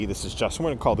This is Justin. We're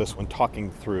going to call this one Talking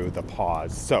Through the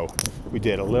Pause. So we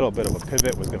did a little bit of a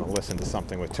pivot, was going to listen to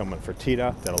something with Tillman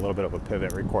Fertitta, did a little bit of a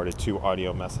pivot, recorded 2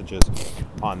 audio messages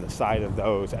on the side of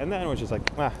those, and then it was just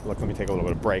like, look, let me take a little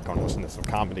bit of break. I want to listen to some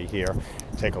comedy here,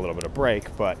 take a little bit of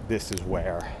break, but this is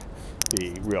where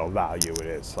the real value it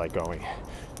is, like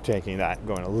taking that,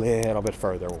 going a little bit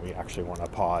further when we actually want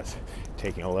to pause,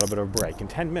 taking a little bit of a break. In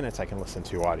 10 minutes, I can listen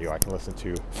to audio. I can listen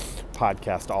to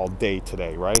podcast all day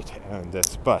today, right?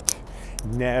 But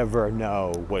never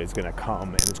know what is going to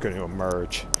come and is going to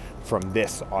emerge from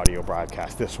this audio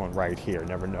broadcast, this one right here.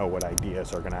 Never know what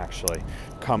ideas are going to actually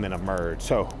come and emerge.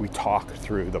 So we talk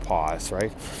through the pause,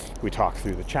 right? We talk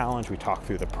through the challenge. We talk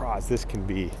through the pause. This can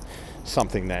be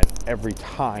something that every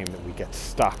time that we get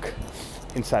stuck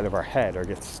inside of our head or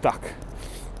get stuck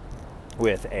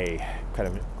with a kind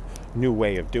of new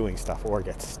way of doing stuff or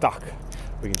get stuck,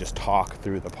 we can just talk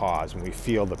through the pause. When we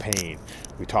feel the pain,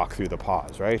 we talk through the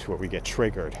pause, right? Where we get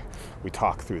triggered, we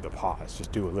talk through the pause.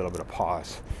 Just do a little bit of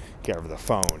pause, get over the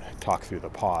phone, talk through the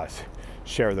pause,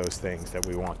 share those things that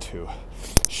we want to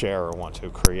share or want to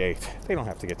create. They don't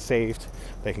have to get saved.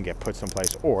 They can get put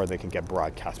someplace or they can get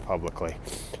broadcast publicly.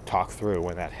 Talk through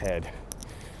when that head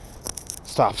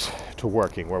stops to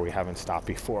working where we haven't stopped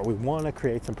before. We want to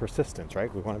create some persistence,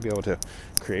 right? We want to be able to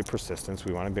create persistence.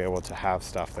 We want to be able to have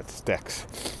stuff that sticks.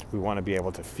 We want to be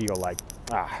able to feel like,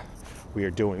 we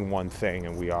are doing one thing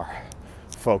and we are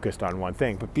focused on one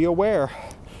thing. But be aware,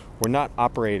 we're not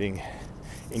operating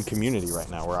in community right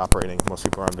now. We're operating, most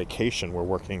people are on vacation. We're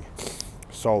working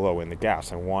solo in the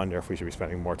gaps. I wonder if we should be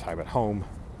spending more time at home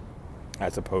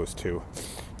as opposed to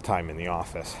time in the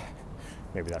office.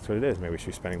 Maybe that's what it is. Maybe we should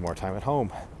be spending more time at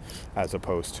home as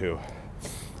opposed to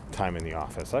time in the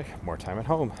office. Like more time at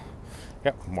home.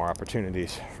 Yep, more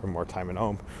opportunities for more time at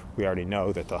home. We already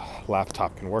know that the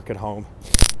laptop can work at home.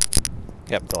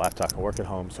 Yep, the laptop can work at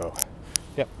home. So,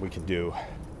 we can do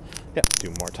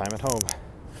more time at home.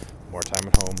 More time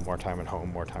at home, more time at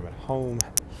home, more time at home.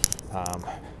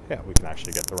 We can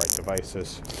actually get the right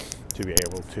devices to be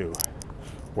able to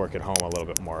work at home a little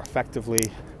bit more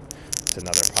effectively. It's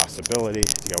another possibility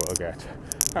to be able to get,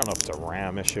 I don't know if it's a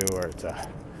RAM issue or it's a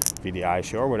VDI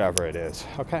issue or whatever it is.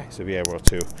 Okay, so be able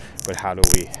to, but how do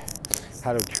we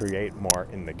create more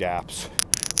in the gaps,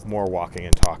 more walking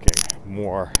and talking,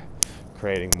 more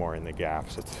creating more in the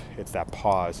gaps. It's that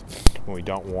pause when we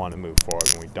don't want to move forward,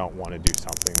 when we don't want to do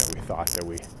something that we thought that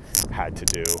we had to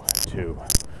do to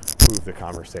move the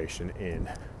conversation in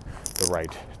the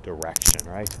right direction,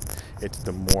 right? It's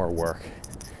the more work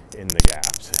in the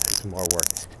gaps. It's more work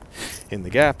in the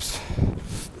gaps.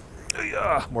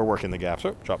 More work in the gaps.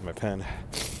 Oh, drop my pen.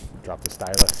 Drop the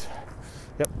stylus.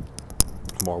 Yep.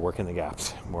 More work in the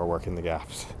gaps. More work in the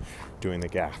gaps. Doing the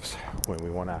gaps when we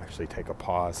want to actually take a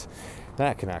pause.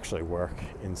 That can actually work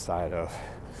inside of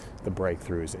the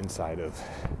breakthroughs, inside of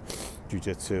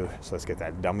jiu-jitsu. So let's get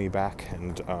that dummy back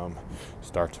and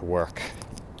start to work.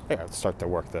 Let's start to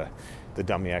work the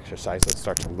dummy exercise. Let's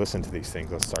start to listen to these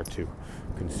things. Let's start to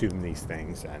consume these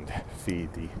things and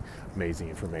feed the amazing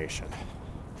information.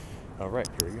 All right,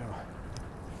 here we go.